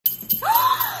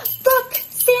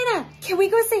Can we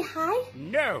go say hi?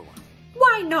 No.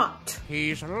 Why not?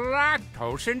 He's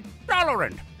lactose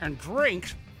intolerant and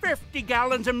drinks 50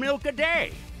 gallons of milk a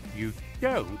day. You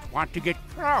don't want to get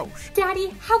close.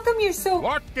 Daddy, how come you're so...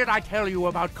 What did I tell you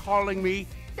about calling me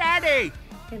Daddy?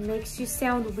 It makes you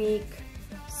sound weak.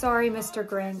 Sorry, Mr.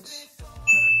 Grinch.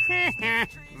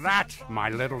 That's my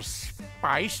little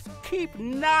spice. Keep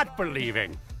not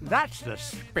believing. That's the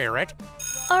spirit.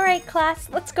 All right, class,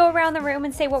 let's go around the room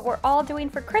and say what we're all doing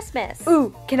for Christmas.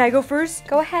 Ooh, can I go first?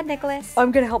 Go ahead, Nicholas.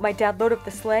 I'm gonna help my dad load up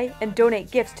the sleigh and donate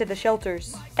gifts to the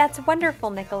shelters. That's wonderful,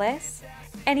 Nicholas.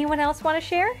 Anyone else want to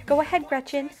share? Go ahead,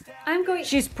 Gretchen. I'm going...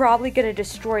 She's probably gonna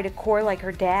destroy decor like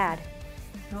her dad.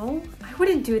 No, I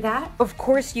wouldn't do that. Of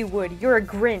course you would. You're a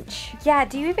Grinch. Yeah,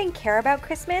 do you even care about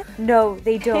Christmas? No,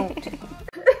 they don't.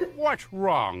 What's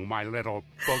wrong, my little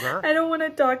booger? I don't want to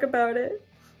talk about it.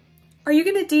 Are you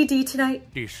gonna DD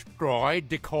tonight? Destroy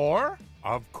decor?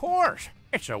 Of course.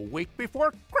 It's a week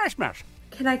before Christmas.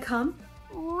 Can I come?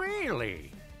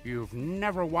 Really? You've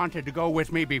never wanted to go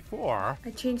with me before. I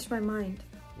changed my mind.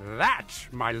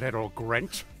 That's my little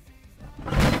Grinch.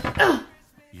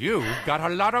 You've got a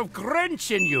lot of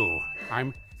Grinch in you.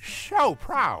 I'm so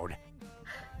proud.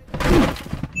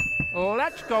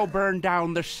 Let's go burn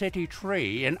down the city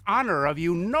tree in honor of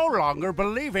you no longer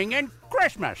believing in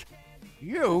Christmas.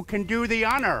 You can do the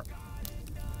honor.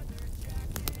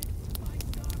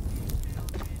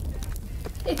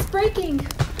 It's breaking.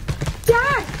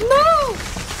 Dad, no!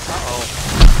 Uh-oh.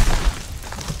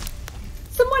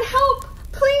 Someone help,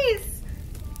 please!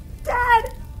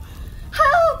 Dad,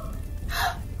 help!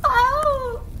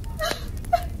 Oh!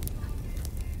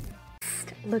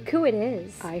 Look who it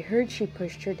is. I heard she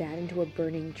pushed her dad into a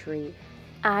burning tree.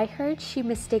 I heard she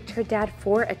mistaked her dad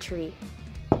for a tree.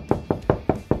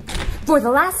 For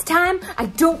the last time, I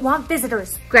don't want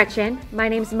visitors. Gretchen, my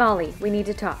name's Molly. We need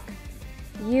to talk.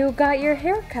 You got your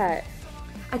hair cut.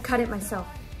 I cut it myself.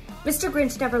 Mr.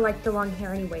 Grinch never liked the long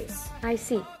hair anyways. I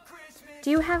see. Do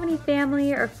you have any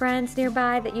family or friends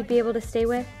nearby that you'd be able to stay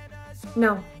with?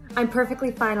 No, I'm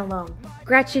perfectly fine alone.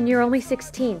 Gretchen, you're only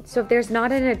 16, so if there's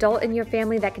not an adult in your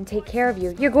family that can take care of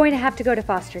you, you're going to have to go to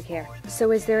foster care.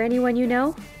 So is there anyone you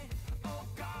know?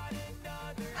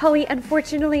 Holly,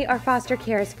 unfortunately, our foster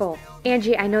care is full.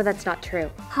 Angie, I know that's not true.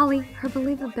 Holly, her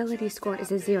believability score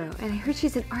is a 0, and I heard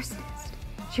she's an arsonist.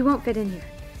 She won't fit in here.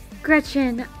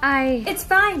 Gretchen, It's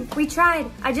fine. We tried.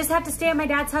 I just have to stay at my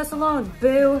dad's house alone.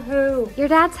 Boo-hoo. Your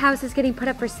dad's house is getting put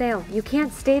up for sale. You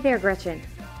can't stay there, Gretchen.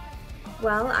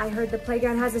 Well, I heard the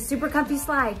playground has a super comfy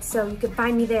slide, so you can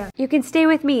find me there. You can stay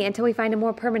with me until we find a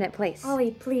more permanent place.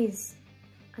 Ollie, please.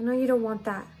 I know you don't want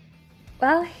that.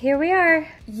 Well, here we are.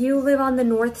 You live on the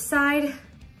north side?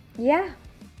 Yeah.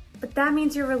 But that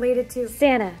means you're related to...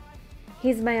 Santa.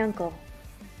 He's my uncle.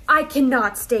 I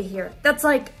cannot stay here. That's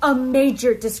like a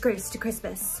major disgrace to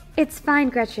Christmas. It's fine,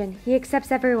 Gretchen. He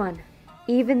accepts everyone,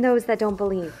 even those that don't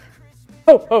believe.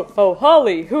 Ho, ho, ho,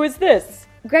 Holly, who is this?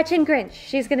 Gretchen Grinch.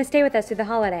 She's gonna stay with us through the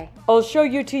holiday. I'll show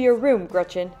you to your room,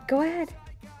 Gretchen. Go ahead.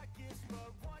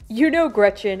 You know,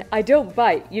 Gretchen, I don't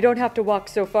bite. You don't have to walk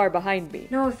so far behind me.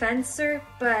 No offense, sir,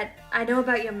 but I know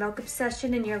about your milk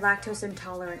obsession and your lactose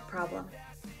intolerant problem.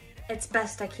 It's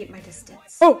best I keep my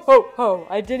distance. Ho, ho, ho,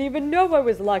 I didn't even know I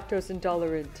was lactose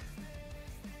intolerant.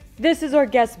 This is our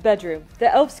guest bedroom. The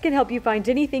elves can help you find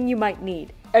anything you might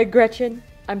need. Gretchen,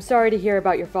 I'm sorry to hear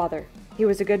about your father. He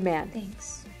was a good man.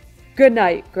 Thanks. Good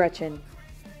night, Gretchen.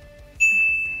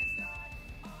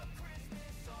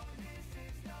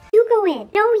 You go in.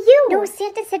 No, you. No,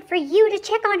 Santa said for you to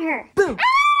check on her. Boom. Ah!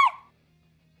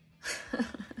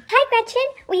 Hi,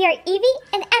 Gretchen. We are Evie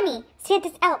and Emmy,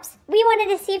 Santa's elves. We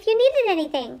wanted to see if you needed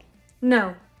anything.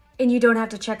 No, and you don't have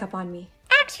to check up on me.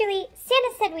 Actually,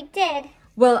 Santa said we did.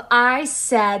 Well, I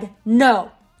said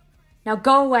no. Now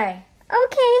go away.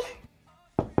 Okay.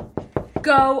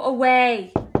 Go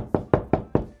away.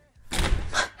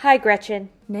 Hi, Gretchen.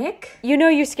 Nick? You know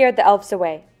you scared the elves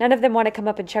away. None of them want to come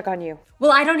up and check on you.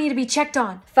 Well, I don't need to be checked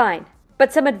on. Fine.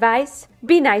 But some advice?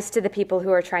 Be nice to the people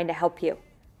who are trying to help you.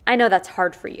 I know that's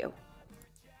hard for you.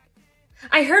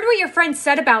 I heard what your friend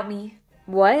said about me.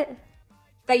 What?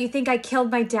 That you think I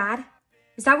killed my dad?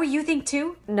 Is that what you think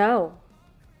too? No.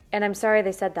 And I'm sorry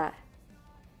they said that.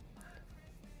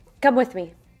 Come with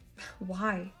me.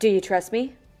 Why? Do you trust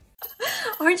me?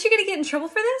 Aren't you gonna get in trouble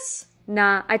for this?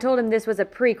 Nah, I told him this was a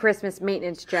pre-Christmas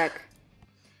maintenance check.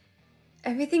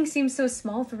 Everything seems so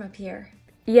small from up here.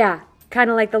 Yeah, kind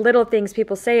of like the little things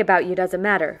people say about you doesn't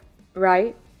matter,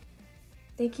 right?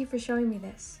 Thank you for showing me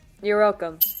this. You're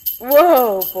welcome.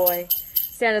 Whoa, boy.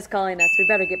 Santa's calling us. We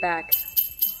better get back.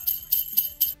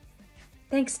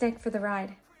 Thanks, Nick, for the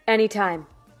ride. Anytime.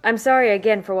 I'm sorry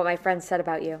again for what my friends said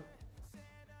about you.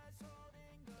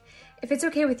 If it's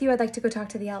okay with you, I'd like to go talk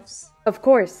to the elves. Of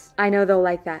course, I know they'll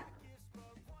like that.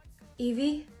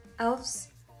 Evie, elves,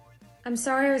 I'm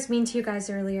sorry I was mean to you guys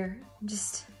earlier.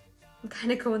 I'm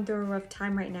kind of going through a rough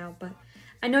time right now, but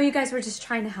I know you guys were just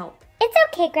trying to help. It's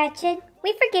okay, Gretchen.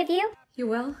 We forgive you. You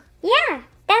will? Yeah,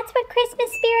 that's what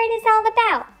Christmas spirit is all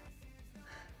about.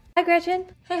 Hi, Gretchen.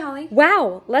 Hey, Holly.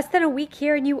 Wow, less than a week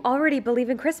here and you already believe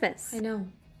in Christmas. I know.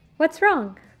 What's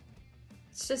wrong?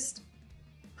 It's just,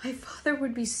 my father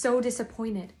would be so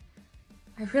disappointed.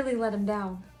 I really let him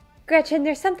down. Gretchen,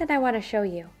 there's something I want to show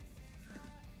you.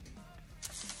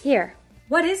 Here.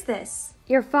 What is this?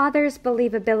 Your father's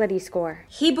believability score.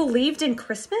 He believed in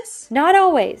Christmas? Not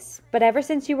always, but ever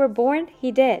since you were born,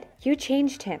 he did. You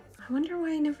changed him. I wonder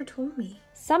why he never told me.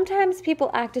 Sometimes people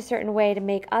act a certain way to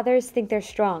make others think they're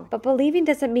strong, but believing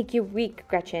doesn't make you weak,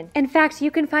 Gretchen. In fact,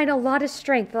 you can find a lot of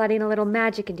strength letting a little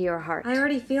magic into your heart. I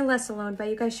already feel less alone by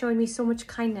you guys showing me so much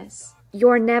kindness.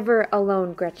 You're never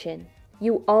alone, Gretchen.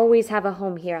 You always have a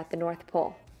home here at the North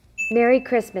Pole. Merry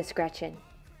Christmas, Gretchen.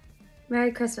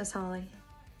 Merry Christmas, Holly.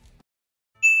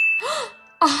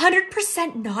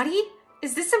 100% naughty?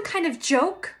 Is this some kind of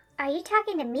joke? Are you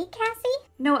talking to me, Cassie?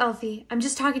 No, Elfie. I'm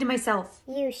just talking to myself.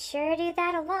 You sure do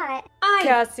that a lot.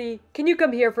 Cassie, can you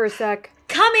come here for a sec?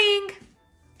 Coming!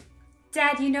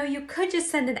 Dad, you know, you could just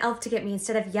send an elf to get me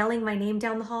instead of yelling my name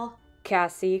down the hall.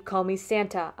 Cassie, call me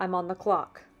Santa. I'm on the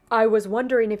clock. I was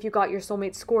wondering if you got your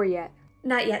soulmate score yet.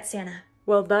 Not yet, Santa.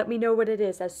 Well, let me know what it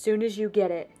is as soon as you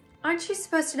get it. Aren't you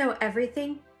supposed to know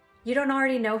everything? You don't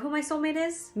already know who my soulmate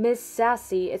is? Miss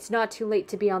Sassy, it's not too late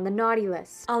to be on the naughty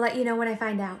list. I'll let you know when I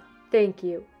find out. Thank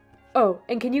you. Oh,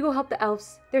 and can you go help the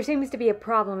elves? There seems to be a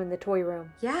problem in the toy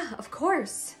room. Yeah, of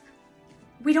course.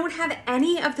 We don't have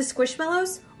any of the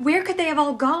Squishmallows? Where could they have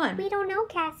all gone? We don't know,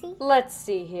 Cassie. Let's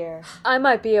see here. I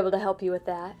might be able to help you with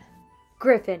that.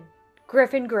 Gryffin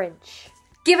Grinch.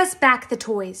 Give us back the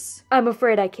toys. I'm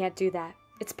afraid I can't do that.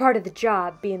 It's part of the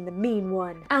job, being the mean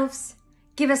one. Elves,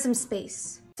 give us some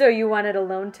space. So you wanted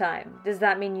alone time. Does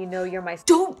that mean you know you're my...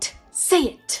 Don't say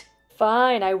it!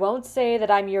 Fine, I won't say that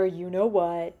I'm your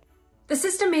you-know-what. The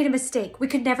system made a mistake. We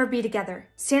could never be together.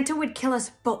 Santa would kill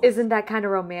us both. Isn't that kind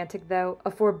of romantic, though?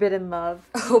 A forbidden love?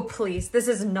 Oh, please. This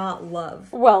is not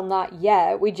love. Well, not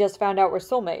yet. We just found out we're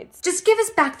soulmates. Just give us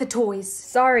back the toys.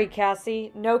 Sorry,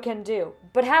 Cassie. No can do.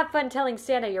 But have fun telling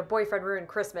Santa your boyfriend ruined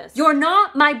Christmas. You're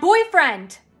not my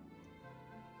boyfriend!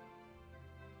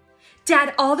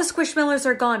 Dad, all the Squishmallows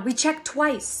are gone. We checked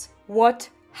twice. What?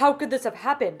 How could this have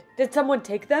happened? Did someone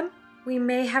take them? We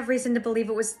may have reason to believe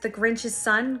it was the Grinch's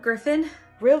son, Griffin.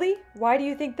 Really? Why do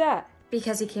you think that?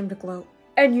 Because he came to gloat.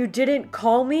 And you didn't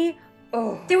call me?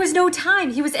 Oh. There was no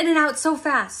time. He was in and out so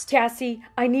fast. Cassie,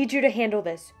 I need you to handle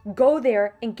this. Go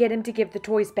there and get him to give the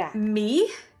toys back. Me?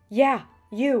 Yeah,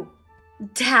 you.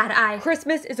 Dad,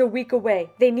 Christmas is a week away.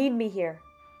 They need me here.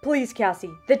 Please,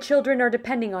 Cassie. The children are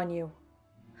depending on you.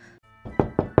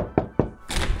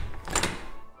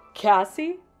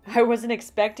 Cassie? I wasn't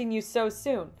expecting you so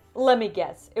soon. Let me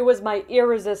guess. It was my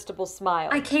irresistible smile.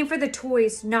 I came for the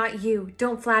toys, not you.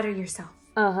 Don't flatter yourself.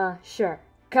 Uh-huh, sure.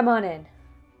 Come on in.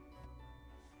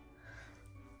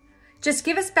 Just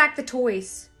give us back the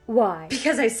toys. Why?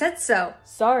 Because I said so.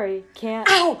 Sorry, can't...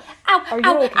 Ow! Ow! Are you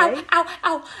ow! okay? Ow! Ow!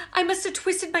 Ow! I must have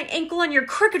twisted my ankle on your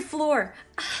crooked floor.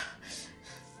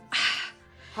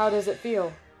 How does it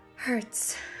feel?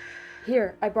 Hurts.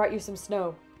 Here, I brought you some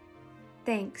snow.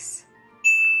 Thanks.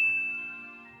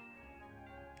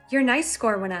 Your nice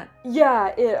score went up.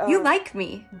 Yeah, it, You like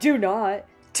me. Do not.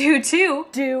 Do too.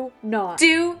 Do not.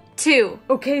 Do too.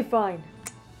 Okay, fine.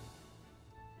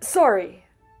 Sorry.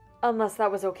 Unless that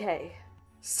was okay.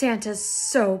 Santa's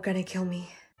so gonna kill me.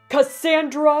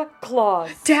 Cassandra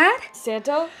Claus. Dad?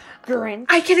 Santa? Grinch?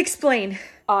 I can explain.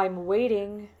 I'm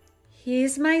waiting.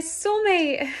 He's my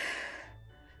soulmate.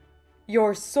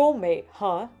 Your soulmate,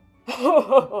 huh?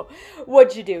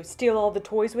 What'd you do? Steal all the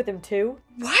toys with him too?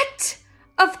 What?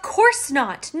 Of course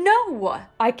not. No.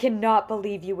 I cannot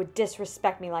believe you would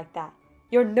disrespect me like that.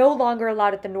 You're no longer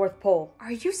allowed at the North Pole.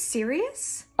 Are you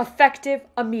serious? Effective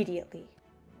immediately.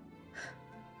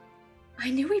 I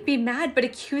knew he'd be mad, but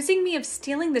accusing me of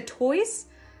stealing the toys?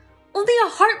 Only a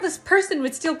heartless person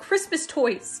would steal Christmas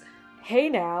toys. Hey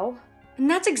now. And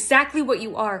that's exactly what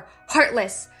you are.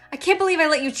 Heartless. I can't believe I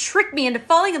let you trick me into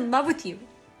falling in love with you.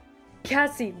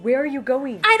 Cassie, where are you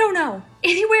going? I don't know.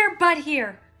 Anywhere but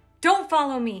here. Don't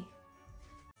follow me.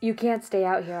 You can't stay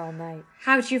out here all night.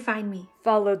 How'd you find me?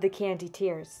 Followed the candy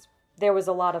tears. There was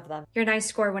a lot of them. Your nice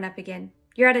score went up again.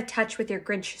 You're out of touch with your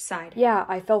Grinch side. Yeah,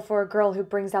 I fell for a girl who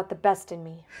brings out the best in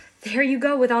me. There you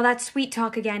go with all that sweet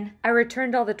talk again. I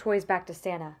returned all the toys back to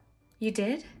Santa. You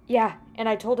did? Yeah, and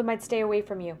I told him I'd stay away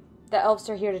from you. The elves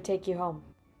are here to take you home.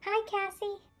 Hi,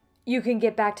 Cassie. You can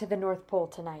get back to the North Pole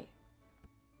tonight.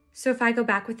 So if I go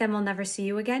back with them, I'll never see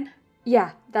you again?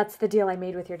 Yeah, that's the deal I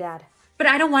made with your dad. But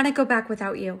I don't want to go back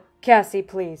without you. Cassie,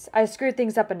 please. I screwed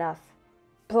things up enough.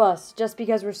 Plus, just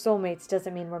because we're soulmates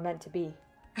doesn't mean we're meant to be.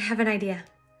 I have an idea.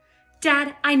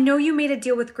 Dad, I know you made a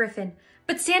deal with Griffin,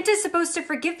 but Santa's supposed to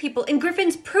forgive people, and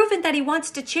Griffin's proven that he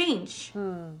wants to change.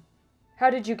 How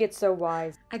did you get so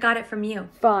wise? I got it from you.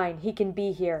 Fine, he can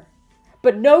be here.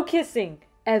 But no kissing,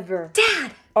 ever.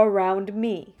 Dad! Around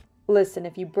me. Listen,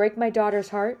 if you break my daughter's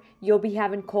heart, you'll be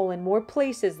having Cole in more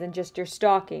places than just your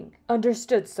stocking.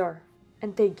 Understood, sir.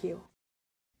 And thank you.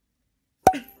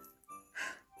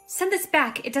 Send this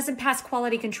back. It doesn't pass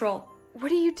quality control.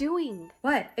 What are you doing?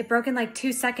 What? It broke in like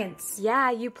 2 seconds.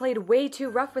 Yeah, you played way too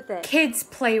rough with it. Kids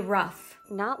play rough.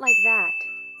 Not like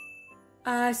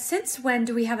that. Since when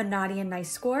do we have a naughty and nice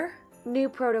score? New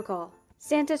protocol.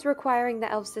 Santa's requiring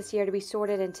the elves this year to be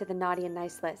sorted into the naughty and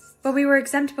nice list. But we were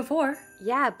exempt before.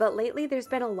 Yeah, but lately there's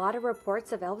been a lot of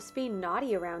reports of elves being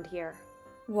naughty around here.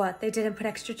 What, they didn't put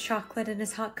extra chocolate in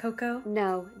his hot cocoa?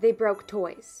 No, they broke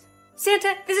toys.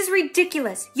 Santa, this is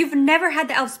ridiculous. You've never had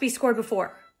the elves be scored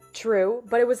before. True,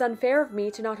 but it was unfair of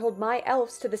me to not hold my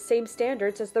elves to the same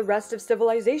standards as the rest of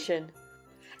civilization.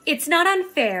 It's not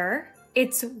unfair.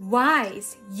 It's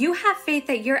wise. You have faith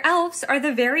that your elves are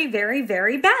the very, very,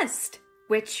 very best.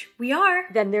 Which we are.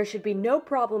 Then there should be no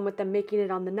problem with them making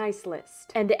it on the nice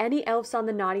list. And any elves on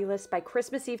the naughty list by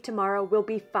Christmas Eve tomorrow will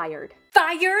be fired.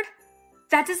 Fired?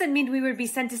 That doesn't mean we would be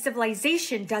sent to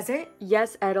civilization, does it?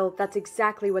 Yes, Edel, that's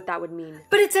exactly what that would mean.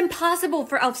 But it's impossible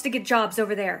for elves to get jobs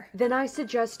over there. Then I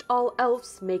suggest all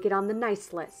elves make it on the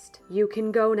nice list. You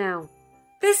can go now.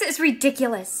 This is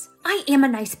ridiculous. I am a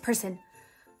nice person.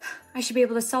 I should be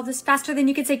able to solve this faster than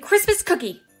you could say Christmas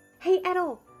cookie. Hey,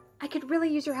 Edel, I could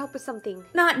really use your help with something.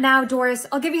 Not now, Doris.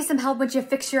 I'll give you some help once you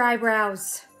fix your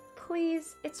eyebrows.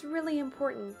 Please, it's really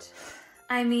important.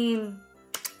 I mean,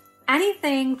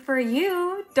 anything for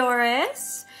you,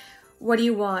 Doris. What do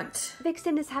you want?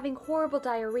 Vixen is having horrible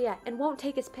diarrhea and won't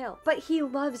take his pill, but he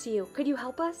loves you. Could you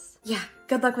help us? Yeah,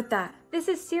 good luck with that. This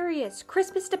is serious.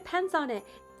 Christmas depends on it.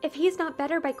 If he's not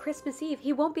better by Christmas Eve,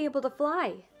 he won't be able to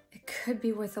fly. It could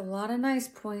be worth a lot of nice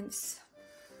points.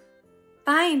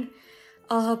 Fine,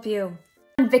 I'll help you.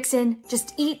 Vixen,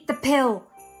 just eat the pill.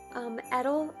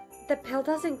 Edel, the pill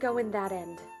doesn't go in that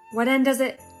end. What end does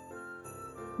it?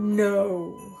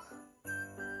 No.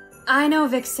 I know,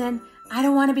 Vixen. I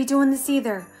don't want to be doing this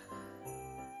either.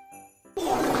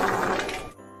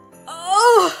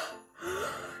 Oh!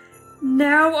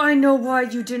 Now I know why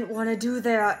you didn't want to do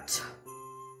that.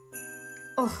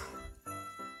 Oh.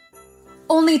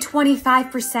 Only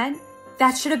 25%?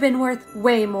 That should have been worth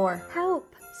way more.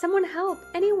 Help! Someone help!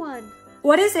 Anyone!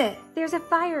 What is it? There's a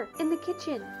fire in the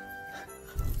kitchen.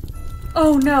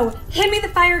 Oh no! Hand me the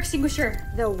fire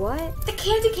extinguisher! The what? The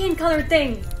candy cane colored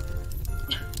thing!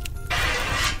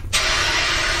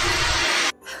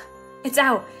 It's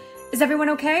out. Is everyone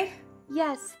okay?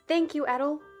 Yes, thank you,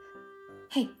 Edel.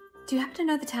 Hey, do you happen to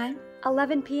know the time?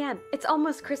 11 p.m. It's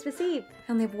almost Christmas Eve.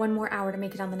 I only have 1 more hour to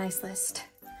make it on the nice list.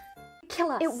 Kill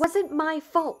us. It wasn't my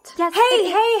fault. Yes.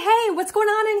 Hey, what's going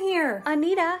on in here?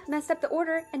 Anita messed up the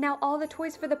order, and now all the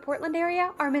toys for the Portland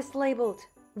area are mislabeled.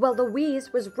 Well,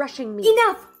 Louise was rushing me.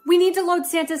 Enough! We need to load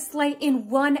Santa's sleigh in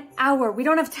 1 hour. We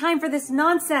don't have time for this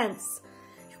nonsense.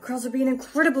 You girls are being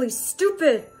incredibly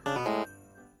stupid.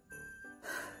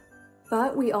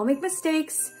 But we all make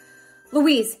mistakes.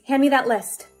 Louise, hand me that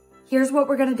list. Here's what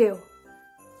we're gonna do.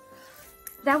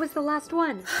 That was the last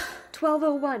one.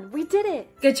 12:01. We did it.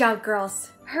 Good job,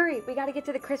 girls. Hurry, we gotta get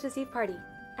to the Christmas Eve party.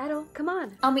 Edel, come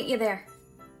on. I'll meet you there.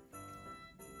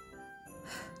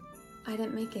 I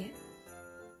didn't make it.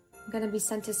 I'm gonna be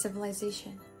sent to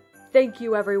civilization. Thank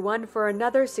you, everyone, for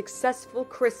another successful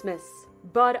Christmas.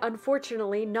 But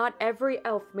unfortunately, not every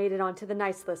elf made it onto the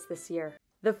nice list this year.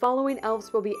 The following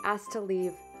elves will be asked to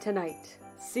leave tonight.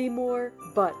 Seymour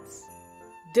Butts,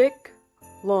 Dick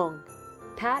Long,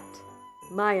 Pat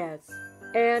Maez,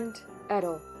 and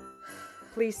Edel.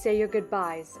 Please say your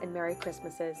goodbyes and Merry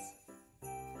Christmases.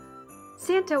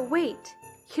 Santa, wait.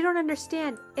 You don't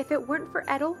understand. If it weren't for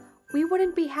Edel, we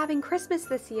wouldn't be having Christmas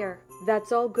this year.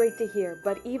 That's all great to hear,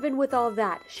 but even with all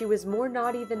that, she was more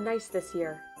naughty than nice this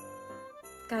year.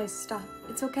 Guys, stop.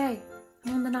 It's okay.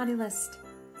 I'm on the naughty list.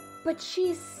 But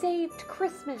she saved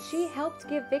Christmas. She helped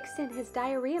give Vixen his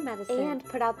diarrhea medicine. And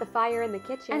put out the fire in the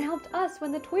kitchen. And helped us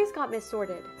when the toys got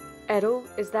missorted. Edel,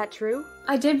 is that true?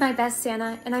 I did my best,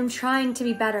 Santa, and I'm trying to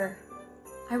be better.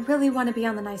 I really want to be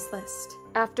on the nice list.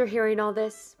 After hearing all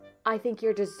this, I think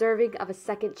you're deserving of a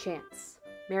second chance.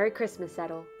 Merry Christmas,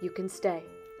 Edel. You can stay.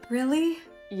 Really?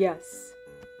 Yes.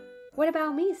 What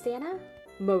about me, Santa?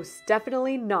 Most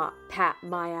definitely not, Pat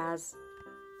my ass.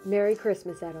 Merry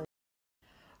Christmas, Edel.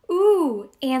 Ooh,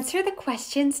 answer the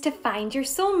questions to find your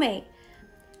soulmate.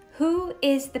 Who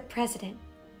is the president?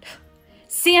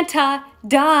 Santa,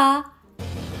 duh!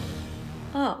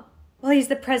 Oh, well, he's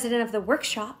the president of the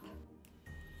workshop.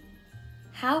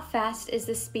 How fast is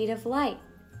the speed of light?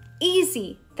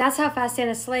 Easy! That's how fast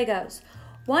Santa's sleigh goes.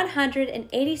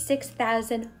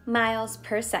 186,000 miles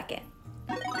per second.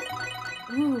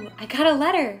 Ooh, I got a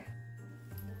letter.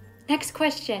 Next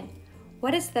question.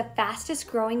 What is the fastest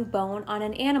growing bone on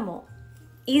an animal?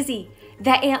 Easy,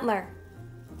 the antler.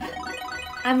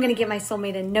 I'm gonna get my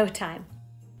soulmate in no time.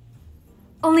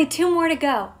 Only 2 more to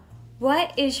go.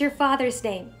 What is your father's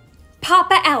name?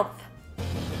 Papa Elf.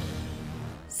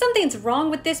 Something's wrong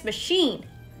with this machine.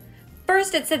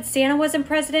 First it said Santa wasn't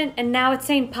president, and now it's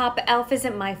saying Papa Elf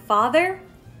isn't my father?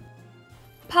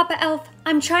 Papa Elf,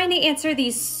 I'm trying to answer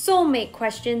these soulmate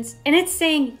questions, and it's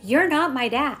saying you're not my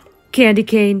dad. Candy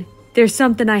cane, there's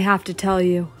something I have to tell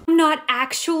you. I'm not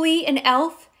actually an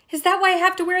elf? Is that why I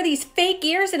have to wear these fake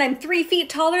ears and I'm 3 feet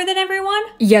taller than everyone?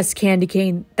 Yes, Candy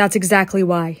cane, that's exactly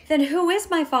why. Then who is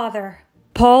my father?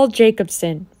 Paul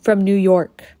Jacobson from New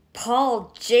York.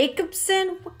 Paul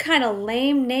Jacobson? What kind of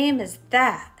lame name is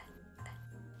that?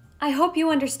 I hope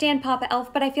you understand, Papa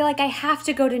Elf, but I feel like I have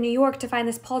to go to New York to find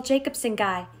this Paul Jacobson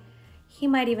guy. He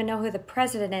might even know who the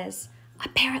president is.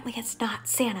 Apparently it's not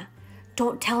Santa.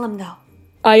 Don't tell him, though.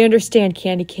 I understand,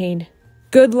 Candy cane.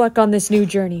 Good luck on this new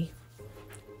journey.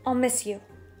 I'll miss you.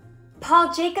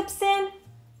 Paul Jacobson?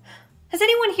 Has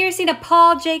anyone here seen a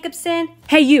Paul Jacobson?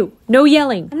 Hey you, no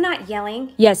yelling. I'm not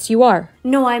yelling. Yes, you are.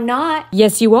 No, I'm not.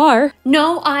 Yes, you are.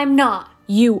 No, I'm not.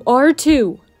 You are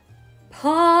too.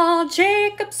 Paul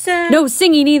Jacobson. No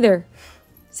singing either.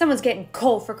 Someone's getting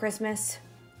coal for Christmas.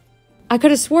 I could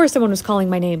have swore someone was calling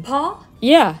my name. Paul?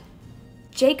 Yeah,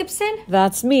 Jacobson?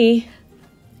 that's me.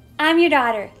 I'm your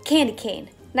daughter, Candy Cane.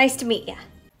 Nice to meet ya.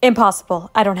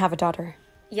 Impossible. I don't have a daughter.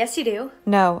 Yes, you do.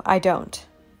 No, I don't.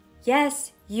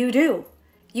 Yes, you do.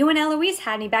 You and Eloise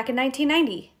had me back in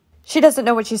 1990. She doesn't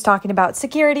know what she's talking about.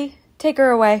 Security, take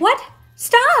her away. What?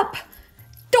 Stop!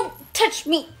 Don't touch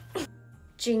me!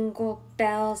 Jingle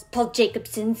bells, Paul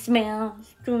Jacobson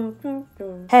smells.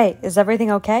 Hey, is everything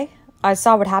okay? I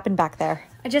saw what happened back there.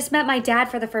 I just met my dad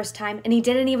for the first time, and he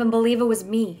didn't even believe it was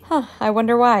me. Huh, I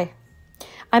wonder why.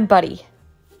 I'm Buddy.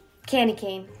 Candy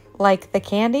Cane. Like the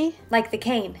candy? Like the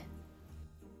cane.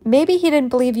 Maybe he didn't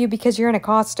believe you because you're in a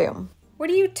costume.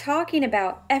 What are you talking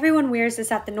about? Everyone wears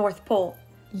this at the North Pole.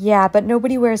 Yeah, but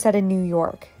nobody wears that in New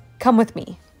York. Come with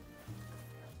me.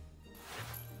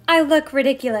 I look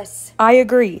ridiculous. I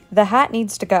agree. The hat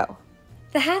needs to go.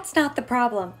 The hat's not the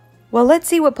problem. Well, let's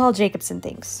see what Paul Jacobson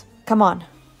thinks. Come on.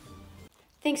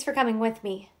 Thanks for coming with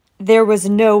me. There was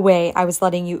no way I was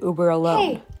letting you Uber alone.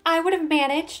 Hey, I would have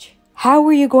managed. How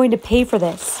were you going to pay for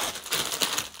this?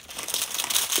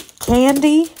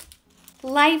 Candy?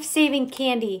 Life-saving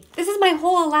candy. This is my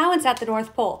whole allowance at the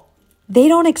North Pole. They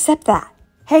don't accept that.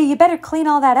 Hey, you better clean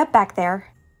all that up back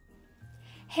there.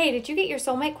 Hey, did you get your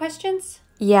soulmate questions?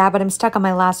 Yeah, but I'm stuck on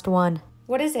my last one.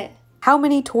 What is it? How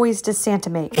many toys does Santa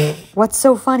make? What's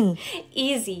so funny?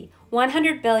 Easy.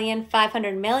 100 billion,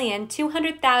 500 million,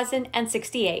 200,000, and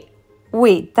 68.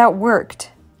 Wait, that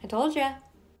worked. I told ya.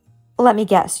 Let me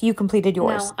guess, you completed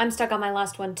yours. No, I'm stuck on my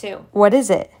last one too. What is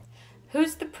it?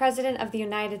 Who's the president of the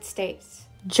United States?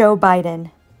 Joe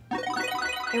Biden.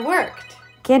 It worked.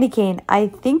 Candy cane, I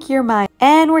think you're mine.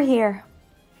 And we're here.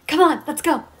 Come on, let's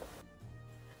go.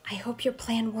 I hope your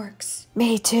plan works.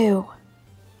 Me too.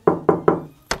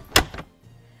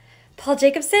 Paul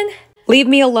Jacobson? Leave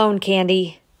me alone,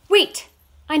 Candy. Wait!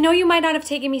 I know you might not have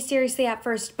taken me seriously at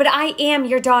first, but I am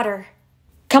your daughter.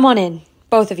 Come on in,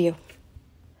 both of you.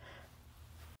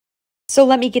 So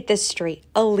let me get this straight.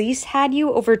 Elise had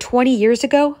you over 20 years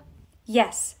ago?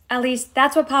 Yes, at least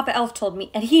that's what Papa Elf told me,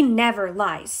 and he never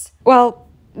lies. Well,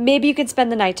 maybe you can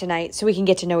spend the night tonight so we can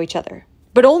get to know each other.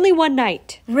 But only one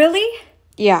night. Really?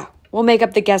 Yeah, we'll make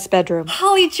up the guest bedroom.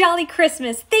 Holly jolly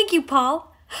Christmas. Thank you,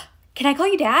 Paul. Can I call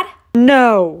you Dad?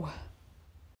 No.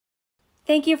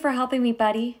 Thank you for helping me,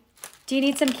 buddy. Do you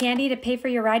need some candy to pay for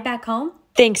your ride back home?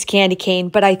 Thanks, Candy Cane,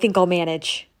 but I think I'll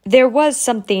manage. There was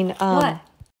something, What?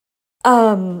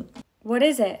 What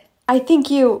is it? I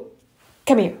think you...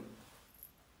 Come here.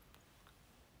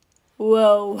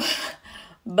 Whoa,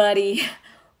 buddy.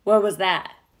 What was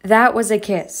that? That was a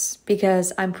kiss,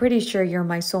 because I'm pretty sure you're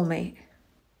my soulmate.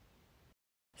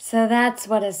 So that's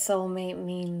what a soulmate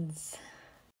means.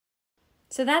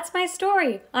 So that's my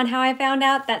story on how I found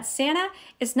out that Santa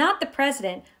is not the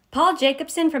president. Paul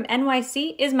Jacobson from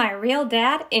NYC is my real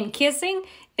dad, and kissing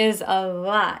is a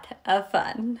lot of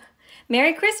fun.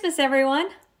 Merry Christmas, everyone!